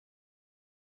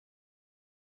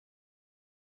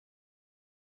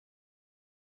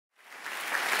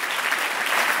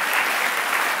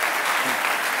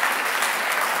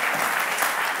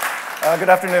Good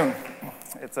afternoon.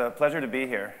 It's a pleasure to be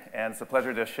here, and it's a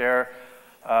pleasure to share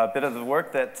a bit of the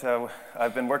work that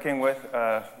I've been working with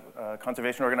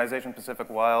conservation organization Pacific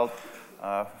Wild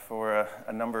for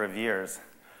a number of years.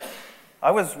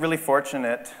 I was really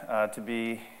fortunate to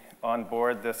be on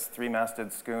board this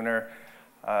three-masted schooner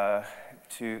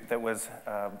that was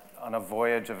on a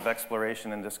voyage of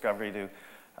exploration and discovery to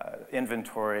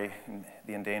inventory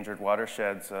the endangered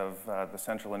watersheds of the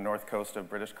central and north coast of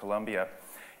British Columbia.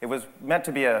 It was meant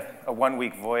to be a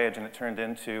one-week voyage, and it turned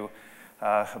into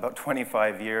about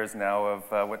 25 years now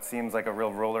of what seems like a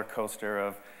real roller coaster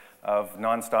of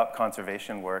nonstop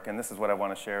conservation work, and this is what I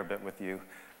want to share a bit with you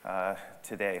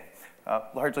today.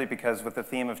 Largely because with the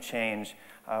theme of change,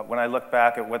 when I look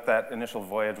back at what that initial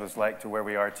voyage was like to where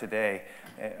we are today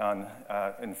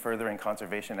in furthering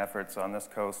conservation efforts on this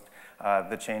coast,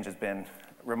 the change has been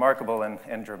remarkable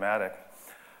and dramatic.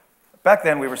 Back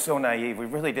then, we were so naive, we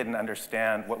really didn't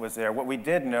understand what was there. What we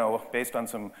did know, based on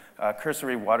some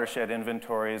cursory watershed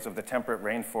inventories of the temperate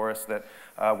rainforest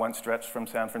that once stretched from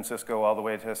San Francisco all the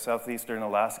way to southeastern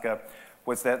Alaska,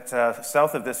 was that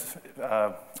south of this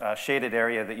shaded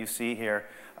area that you see here,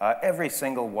 every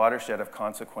single watershed of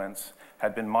consequence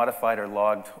had been modified or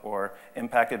logged or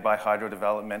impacted by hydro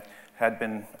development, had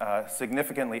been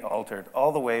significantly altered,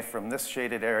 all the way from this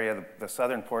shaded area, the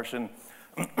southern portion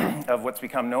of what's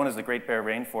become known as the Great Bear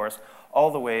Rainforest,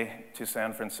 all the way to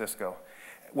San Francisco.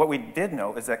 What we did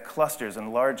know is that clusters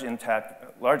and large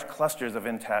clusters of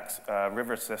intact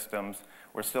river systems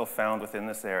were still found within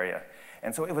this area.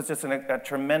 And so it was just a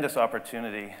tremendous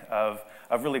opportunity of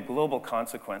really global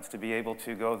consequence to be able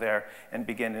to go there and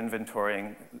begin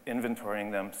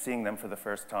inventorying them, seeing them for the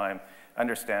first time,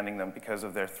 understanding them because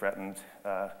of their threatened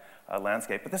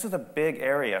landscape. But this is a big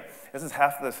area. This is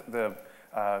half the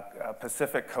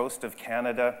Pacific coast of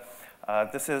Canada.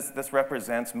 This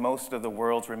represents most of the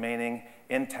world's remaining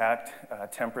intact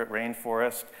temperate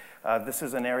rainforest. This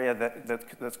is an area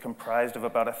that's comprised of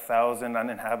about 1,000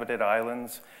 uninhabited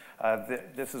islands.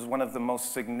 This is one of the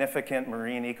most significant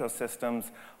marine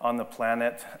ecosystems on the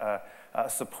planet,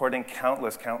 supporting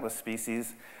countless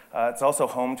species. It's also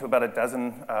home to about a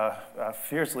dozen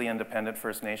fiercely independent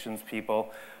First Nations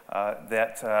people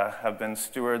that have been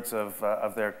stewards of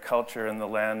their culture in the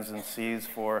lands and seas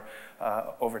for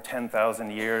over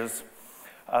 10,000 years.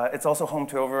 It's also home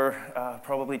to over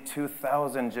probably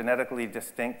 2,000 genetically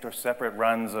distinct or separate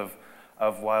runs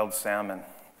of wild salmon.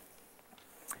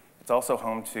 It's also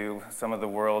home to some of the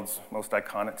world's most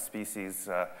iconic species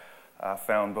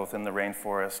found both in the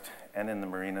rainforest and in the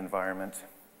marine environment.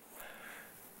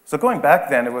 So going back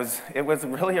then, it was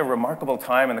really a remarkable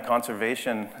time in the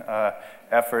conservation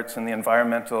efforts and the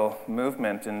environmental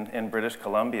movement in British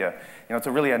Columbia. You know, it's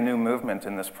really a new movement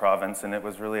in this province, and it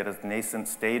was really at its nascent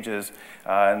stages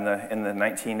in the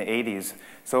 1980s.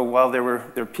 So while there were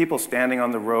people standing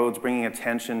on the roads bringing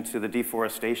attention to the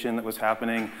deforestation that was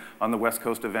happening on the west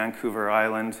coast of Vancouver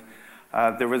Island,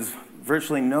 there was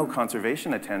virtually no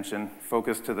conservation attention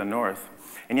focused to the north.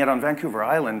 And yet on Vancouver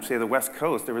Island, say the west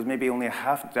coast, there was maybe only a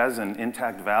half dozen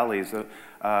intact valleys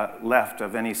left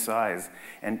of any size.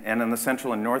 And on the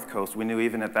central and north coast, we knew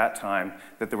even at that time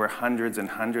that there were hundreds and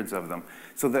hundreds of them.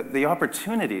 So that the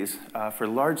opportunities for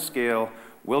large-scale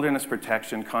wilderness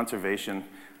protection, conservation,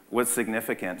 was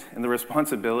significant. And the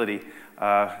responsibility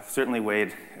certainly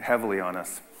weighed heavily on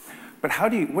us. But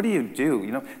what do you do?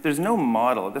 You know, there's no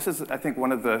model. This is, I think,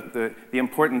 one of the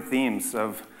important themes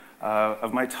of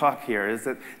my talk here, is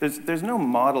that there's no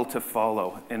model to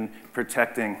follow in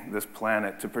protecting this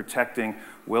planet, to protecting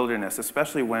wilderness,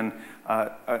 especially when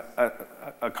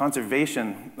a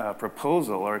conservation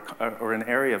proposal or an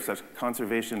area of such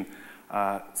conservation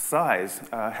size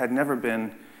had never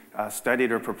been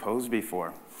studied or proposed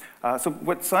before. So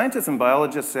what scientists and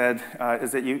biologists said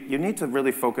is that you need to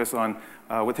really focus on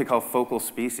what they call focal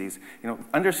species. You know,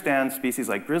 understand species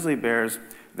like grizzly bears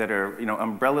that are, you know,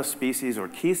 umbrella species or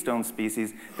keystone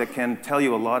species that can tell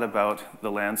you a lot about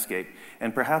the landscape.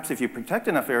 And perhaps if you protect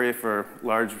enough area for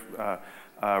large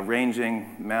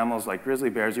ranging mammals like grizzly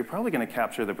bears, you're probably going to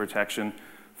capture the protection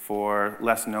for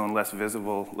less known, less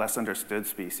visible, less understood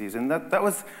species. And that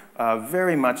was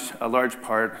very much a large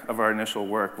part of our initial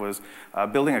work, was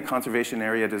building a conservation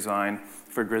area design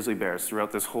for grizzly bears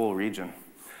throughout this whole region.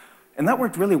 And that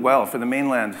worked really well for the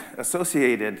mainland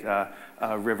associated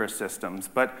river systems.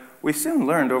 But we soon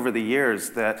learned over the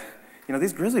years that, you know,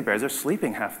 these grizzly bears are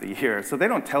sleeping half the year, so they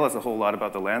don't tell us a whole lot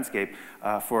about the landscape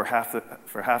for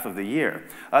half of the year.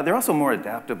 They're also more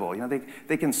adaptable. You know,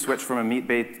 they can switch from a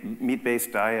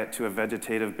meat-based diet to a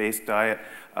vegetative-based diet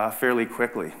fairly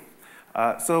quickly.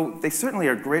 So they certainly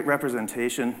are a great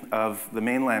representation of the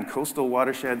mainland coastal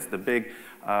watersheds, the big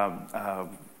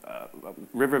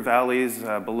river valleys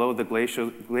below the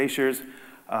glaciers,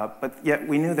 but yet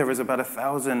we knew there was about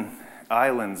 1,000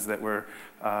 islands that were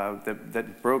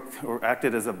that broke or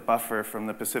acted as a buffer from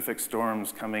the Pacific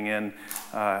storms coming in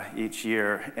each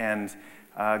year, and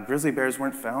grizzly bears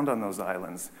weren't found on those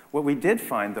islands. What we did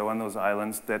find, though, on those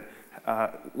islands that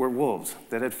were wolves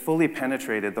that had fully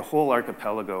penetrated the whole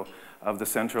archipelago of the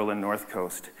central and north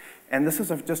coast. And this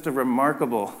is just a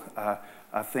remarkable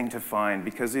thing to find,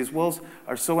 because these wolves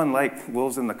are so unlike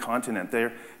wolves in the continent.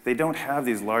 They don't have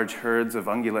these large herds of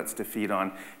ungulates to feed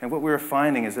on. And what we were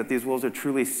finding is that these wolves are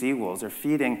truly sea wolves. They're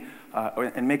feeding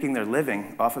and making their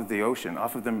living off of the ocean,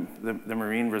 off of the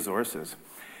marine resources.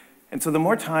 And so the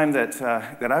more time that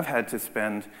I've had to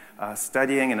spend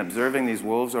studying and observing these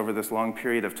wolves over this long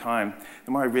period of time,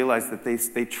 the more I realize that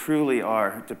they truly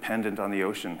are dependent on the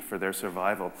ocean for their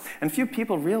survival. And few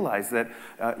people realize that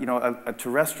a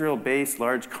terrestrial-based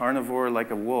large carnivore like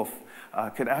a wolf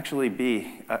could actually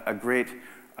be a great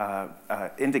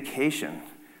indication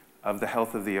of the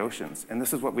health of the oceans. And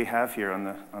this is what we have here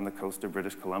on the coast of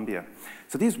British Columbia.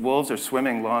 So these wolves are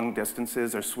swimming long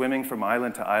distances, are swimming from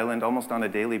island to island almost on a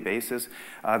daily basis.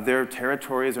 Their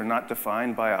territories are not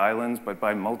defined by islands, but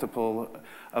by multiple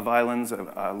of islands,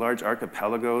 large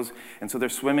archipelagos. And so they're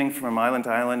swimming from island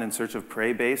to island in search of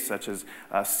prey base, such as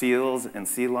seals and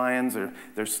sea lions. Or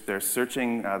they're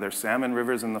searching their salmon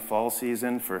rivers in the fall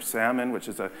season for salmon, which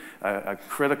is a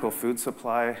critical food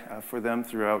supply for them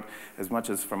throughout as much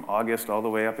as from August all the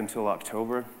way up until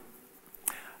October.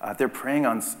 They're preying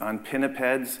on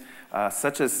pinnipeds,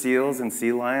 such as seals and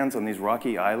sea lions on these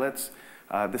rocky islets.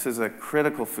 This is a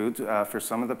critical food for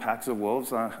some of the packs of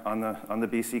wolves on the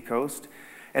BC coast.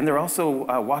 And they're also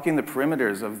walking the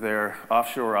perimeters of their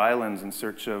offshore islands in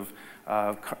search of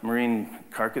marine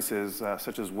carcasses,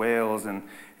 such as whales and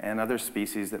other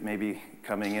species that may be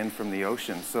coming in from the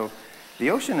ocean. So the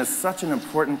ocean is such an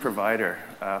important provider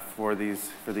for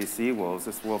these sea wolves.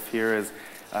 This wolf here has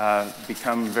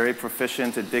become very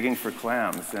proficient at digging for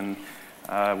clams. And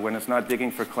when it's not digging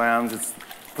for clams, it's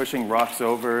pushing rocks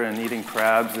over and eating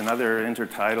crabs and other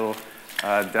intertidal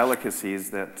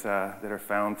delicacies that are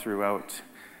found throughout,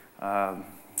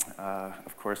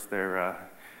 of course, their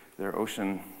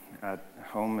ocean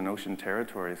home and ocean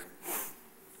territories.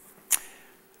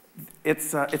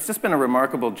 It's just been a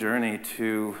remarkable journey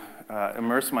to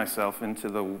immerse myself into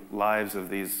the lives of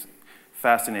these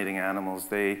fascinating animals.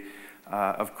 They,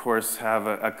 of course, have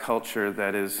a culture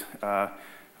that is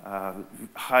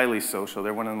highly social.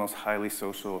 They're one of the most highly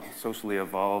socially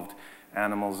evolved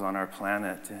animals on our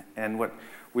planet. And what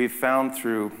we've found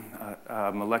through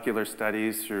molecular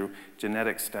studies, through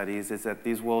genetic studies, is that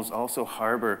these wolves also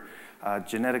harbor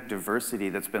genetic diversity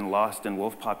that's been lost in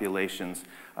wolf populations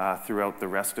throughout the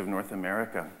rest of North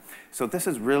America. So this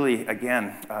is really,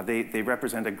 again, they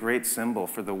represent a great symbol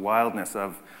for the wildness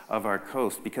of our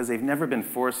coast, because they've never been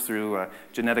forced through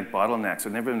genetic bottlenecks, or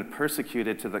never been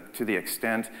persecuted to the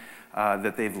extent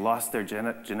that they've lost their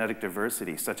genetic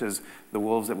diversity, such as the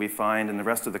wolves that we find in the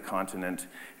rest of the continent.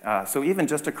 So even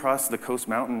just across the Coast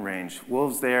Mountain Range,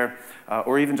 wolves there,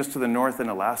 or even just to the north in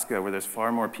Alaska, where there's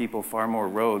far more people, far more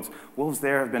roads, wolves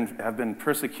there have been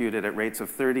persecuted at rates of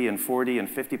 30 and 40 and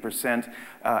 50%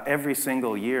 every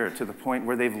single year, to the point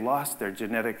where they've lost their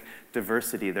genetic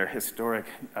diversity, their historic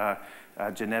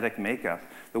genetic makeup.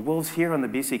 The wolves here on the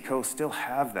BC coast still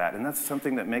have that, and that's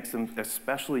something that makes them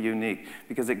especially unique,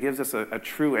 because it gives us a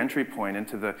true entry point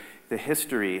into the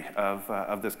history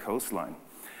of this coastline.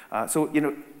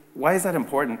 So, why is that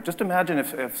important? Just imagine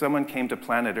if someone came to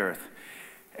planet Earth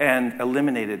and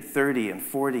eliminated 30 and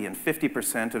 40 and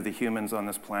 50% of the humans on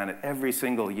this planet every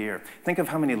single year. Think of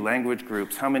how many language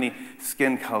groups, how many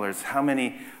skin colors, how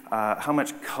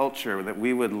much culture that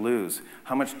we would lose,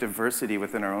 how much diversity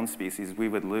within our own species we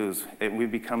would lose. We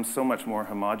become so much more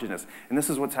homogeneous. And this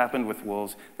is what's happened with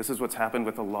wolves. This is what's happened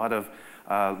with a lot of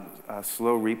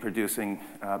slow reproducing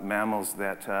mammals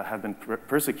that have been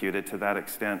persecuted to that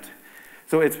extent.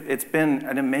 So it's been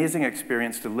an amazing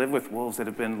experience to live with wolves that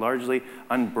have been largely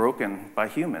unbroken by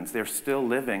humans. They're still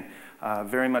living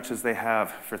very much as they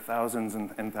have for thousands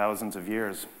and thousands of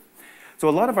years. So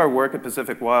a lot of our work at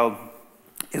Pacific Wild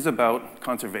is about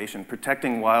conservation,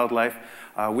 protecting wildlife.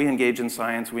 We engage in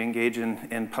science, we engage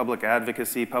in public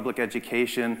advocacy, public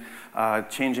education,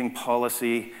 changing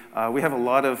policy. We have a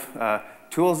lot of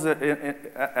tools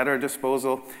at our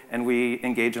disposal, and we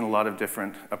engage in a lot of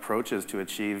different approaches to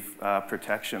achieve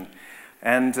protection.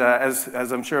 And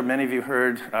as I'm sure many of you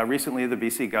heard, recently the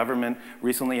BC government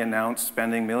recently announced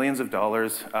spending millions of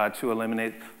dollars to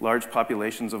eliminate large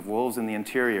populations of wolves in the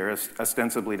interior,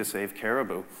 ostensibly to save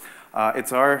caribou.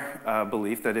 It's our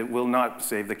belief that it will not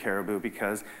save the caribou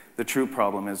because the true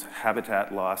problem is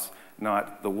habitat loss,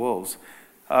 not the wolves.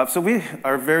 So we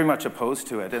are very much opposed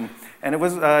to it. And it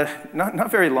was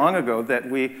not very long ago that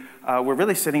we were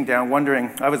really sitting down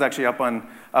wondering. I was actually up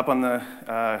in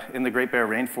the Great Bear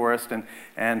Rainforest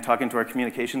and talking to our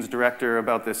communications director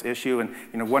about this issue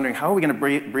and wondering how are we going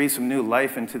to breathe some new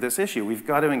life into this issue. We've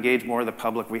got to engage more of the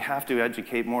public. We have to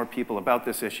educate more people about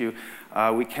this issue.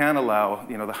 We can't allow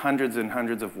the hundreds and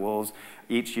hundreds of wolves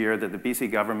each year that the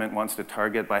BC government wants to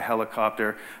target by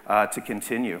helicopter to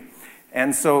continue.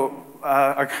 And so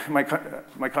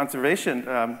my conservation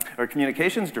or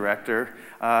communications director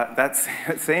that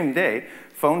same day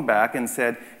phoned back and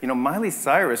said, Miley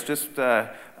Cyrus just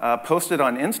posted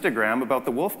on Instagram about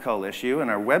the wolf cull issue,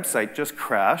 and our website just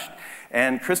crashed.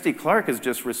 And Christy Clark has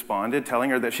just responded, telling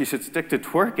her that she should stick to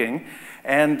twerking.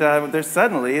 And there's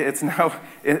suddenly, it's now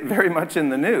very much in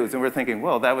the news. And we're thinking,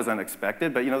 well, that was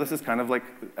unexpected. But this is kind of like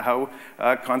how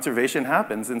conservation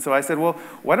happens. And so I said, well,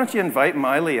 why don't you invite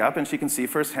Miley up and she can see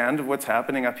firsthand of what's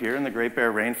happening up here in the Great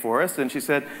Bear Rainforest. And she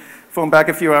said, phoned back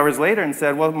a few hours later and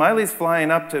said, well, Miley's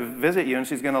flying up to visit you and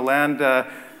she's going to land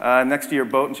next to your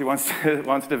boat and she wants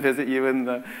to visit you in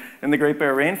the Great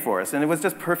Bear Rainforest. And it was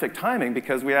just perfect timing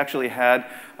because we actually had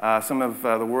some of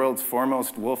the world's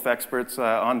foremost wolf experts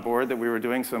on board that we were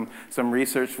doing some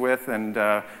research with, and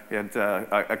we had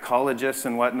ecologists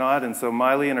and whatnot. And so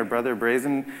Miley and her brother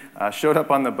Brazen showed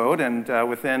up on the boat, and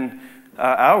within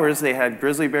hours they had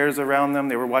grizzly bears around them.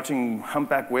 They were watching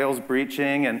humpback whales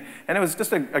breaching, and it was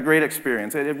just a great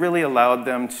experience. It really allowed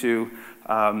them to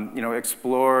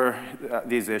explore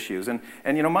these issues. And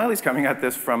Miley's coming at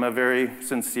this from a very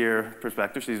sincere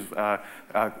perspective. She's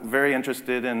very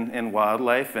interested in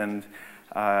wildlife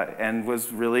and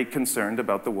was really concerned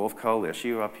about the wolf cull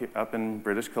issue up in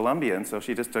British Columbia. And so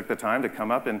she just took the time to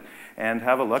come up and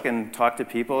have a look and talk to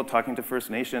people, talking to First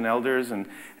Nation elders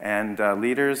and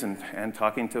leaders and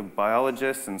talking to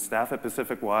biologists and staff at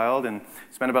Pacific Wild, and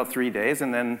spent about 3 days,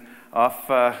 and then off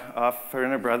her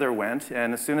and her brother went.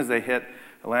 And as soon as they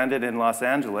landed in Los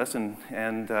Angeles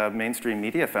and mainstream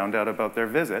media found out about their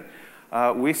visit,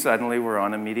 we suddenly were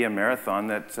on a media marathon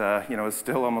that is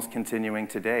still almost continuing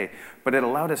today. But it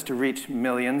allowed us to reach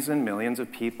millions and millions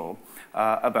of people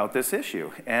about this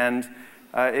issue. And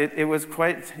it was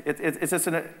quite, it's just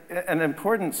an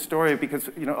important story because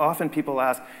often people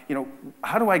ask,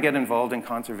 how do I get involved in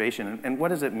conservation and what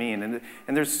does it mean?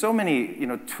 And there's so many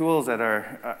tools at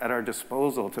our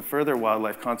disposal to further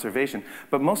wildlife conservation,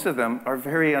 but most of them are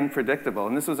very unpredictable.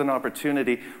 And this was an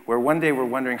opportunity where one day we're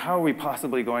wondering, how are we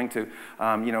possibly going to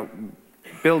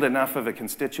build enough of a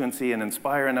constituency and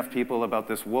inspire enough people about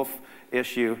this wolf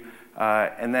issue.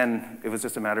 And then it was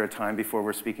just a matter of time before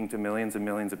we're speaking to millions and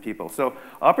millions of people. So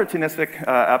opportunistic,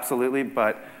 absolutely,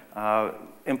 but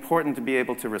important to be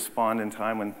able to respond in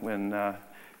time when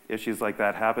issues like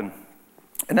that happen.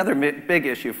 Another big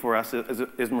issue for us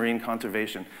is marine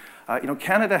conservation.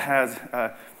 Canada has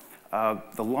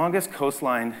the longest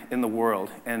coastline in the world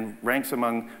and ranks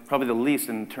among probably the least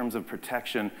in terms of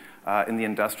protection in the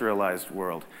industrialized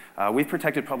world. We've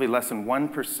protected probably less than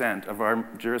 1% of our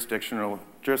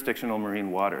jurisdictional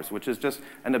marine waters, which is just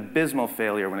an abysmal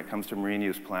failure when it comes to marine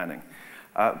use planning.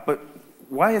 But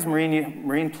why is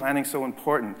marine planning so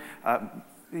important?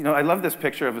 I love this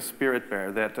picture of a spirit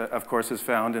bear that, of course, is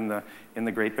found in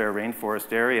the Great Bear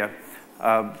Rainforest area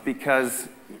because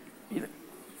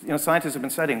scientists have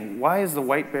been studying, why is the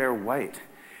white bear white?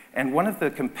 And one of the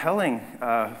compelling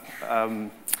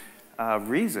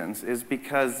reasons is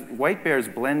because white bears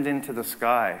blend into the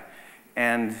sky,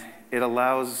 and it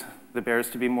allows the bears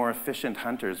to be more efficient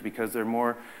hunters because they're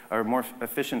more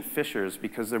efficient fishers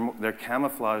because they're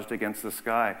camouflaged against the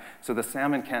sky, so the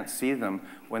salmon can't see them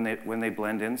when they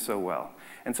blend in so well.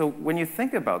 And so when you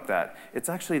think about that, it's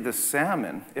actually the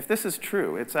salmon, if this is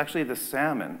true, it's actually the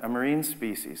salmon, a marine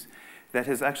species, that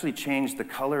has actually changed the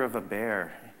color of a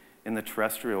bear in the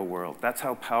terrestrial world. That's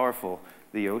how powerful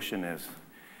the ocean is.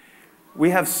 We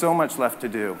have so much left to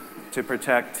do to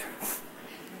protect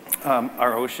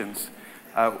our oceans.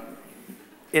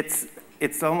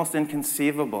 It's almost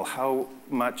inconceivable how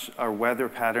much our weather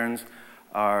patterns,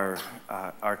 our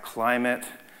climate,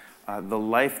 the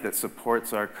life that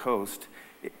supports our coast,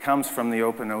 it comes from the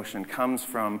open ocean, comes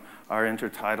from our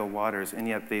intertidal waters, and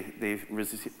yet they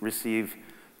receive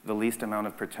the least amount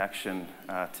of protection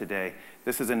today.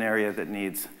 This is an area that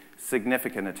needs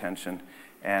significant attention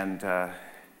and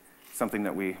something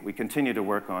that we continue to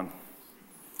work on.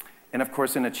 And of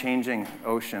course, in a changing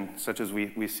ocean, such as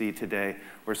we see today,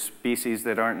 where species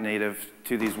that aren't native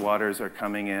to these waters are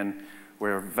coming in,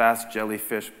 where vast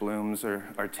jellyfish blooms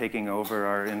are taking over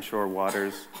our inshore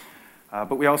waters.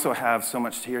 But we also have so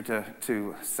much here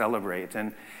to celebrate.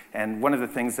 And one of the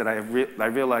things that I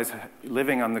realized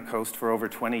living on the coast for over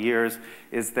 20 years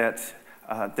is that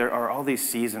there are all these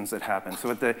seasons that happen. So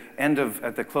at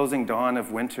the closing dawn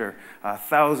of winter,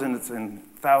 thousands and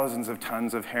thousands of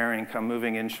tons of herring come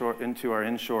moving into our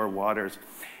inshore waters.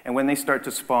 And when they start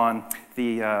to spawn,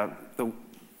 the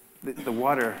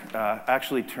water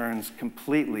actually turns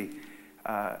completely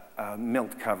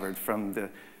milt covered from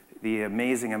the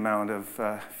amazing amount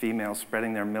of females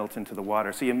spreading their milt into the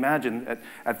water. So you imagine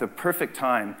at the perfect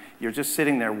time, you're just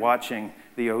sitting there watching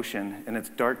the ocean, and it's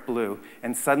dark blue,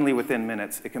 and suddenly within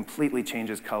minutes, it completely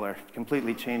changes color,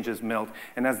 completely changes milt,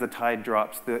 and as the tide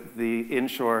drops, the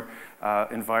inshore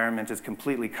environment is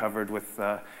completely covered with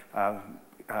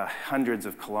hundreds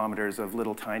of kilometers of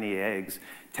little tiny eggs.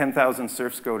 10,000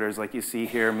 surf scoters, like you see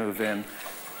here, move in.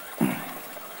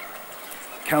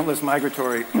 Countless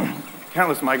migratory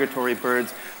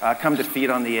birds come to feed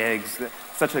on the eggs,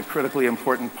 such a critically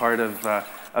important part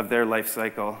of their life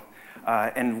cycle.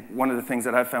 And one of the things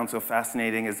that I've found so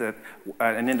fascinating is that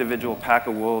an individual pack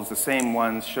of wolves, the same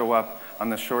ones, show up on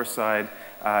the shore side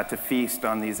to feast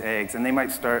on these eggs. And they might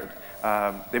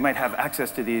have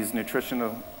access to these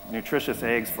nutritious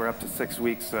eggs for up to 6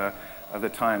 weeks of the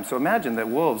time. So imagine that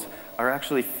wolves are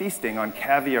actually feasting on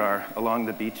caviar along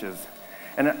the beaches.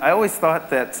 And I always thought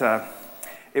that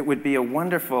it would be a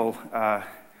wonderful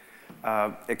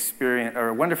experience, or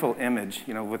a wonderful image,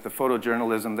 with the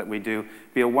photojournalism that we do,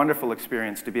 be a wonderful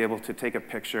experience to be able to take a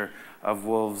picture of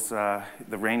wolves, the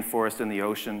rainforest and the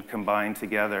ocean combined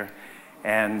together.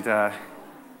 And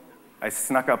I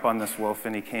snuck up on this wolf,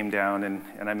 and he came down,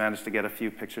 and I managed to get a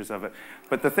few pictures of it.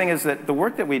 But the thing is that the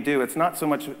work that we do, it's not so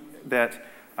much that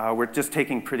we're just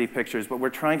taking pretty pictures, but we're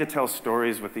trying to tell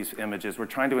stories with these images. We're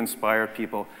trying to inspire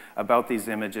people about these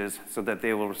images so that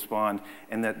they will respond,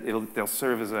 and that they'll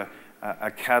serve as a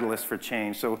catalyst for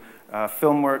change. So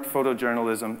film work,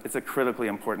 photojournalism, it's a critically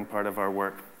important part of our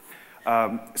work.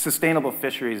 Sustainable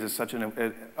fisheries is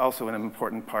also an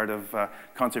important part of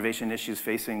conservation issues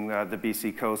facing the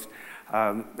BC coast.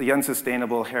 The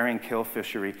unsustainable herring kill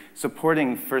fishery,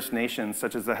 supporting First Nations,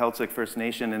 such as the Heiltsuk First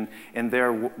Nation, in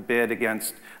their bid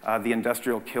against the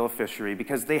industrial kill fishery,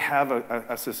 because they have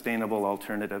a sustainable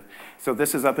alternative. So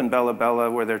this is up in Bella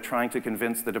Bella, where they're trying to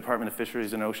convince the Department of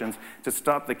Fisheries and Oceans to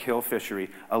stop the kill fishery,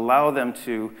 allow them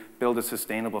to build a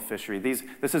sustainable fishery.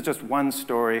 This is just one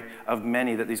story of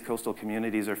many that these coastal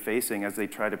communities are facing as they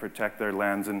try to protect their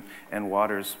lands and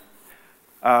waters.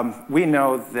 We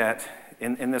know that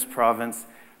in this province,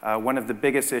 one of the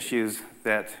biggest issues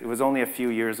that it was only a few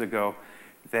years ago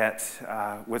that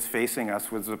was facing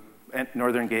us was the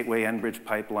Northern Gateway Enbridge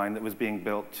pipeline that was being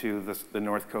built to the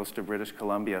north coast of British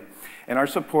Columbia. And our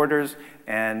supporters,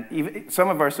 and even some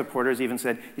of our supporters even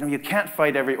said, you can't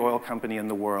fight every oil company in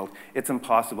the world. It's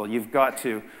impossible. You've got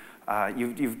to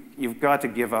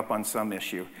give up on some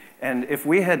issue. And if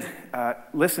we had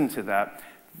listened to that,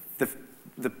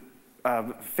 the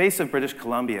face of British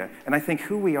Columbia, and I think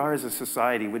who we are as a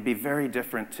society, would be very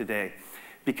different today,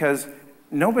 because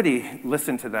nobody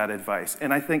listened to that advice.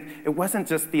 And I think it wasn't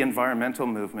just the environmental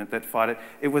movement that fought it,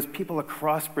 it was people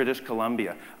across British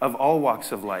Columbia of all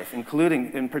walks of life,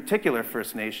 including in particular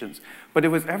First Nations. But it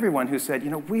was everyone who said,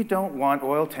 we don't want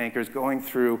oil tankers going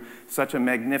through such a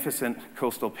magnificent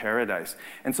coastal paradise.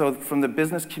 And so from the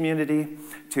business community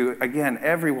to, again,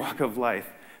 every walk of life,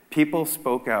 people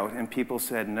spoke out and people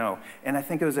said no. And I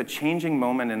think it was a changing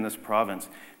moment in this province,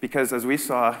 because as we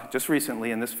saw just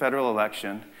recently in this federal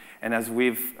election, and as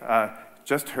we've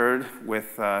just heard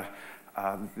with the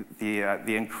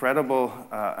incredible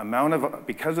amount of,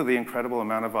 because of the incredible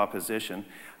amount of opposition,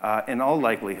 in all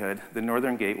likelihood, the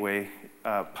Northern Gateway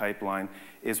pipeline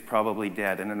is probably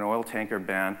dead, and an oil tanker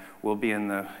ban will be in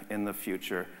the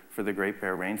future for the Great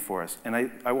Bear Rainforest. And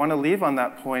I want to leave on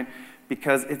that point,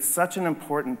 because it's such an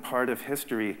important part of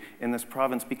history in this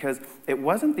province, because it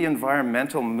wasn't the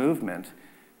environmental movement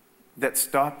that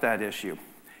stopped that issue.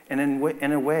 And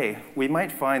in a way, we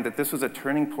might find that this was a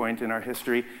turning point in our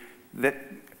history that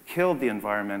killed the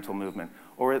environmental movement,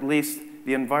 or at least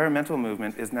the environmental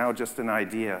movement is now just an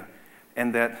idea,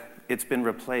 and that it's been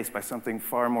replaced by something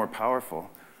far more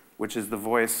powerful, which is the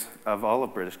voice of all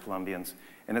of British Columbians.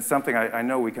 And it's something I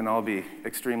know we can all be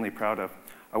extremely proud of.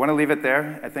 I want to leave it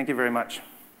there. I thank you very much.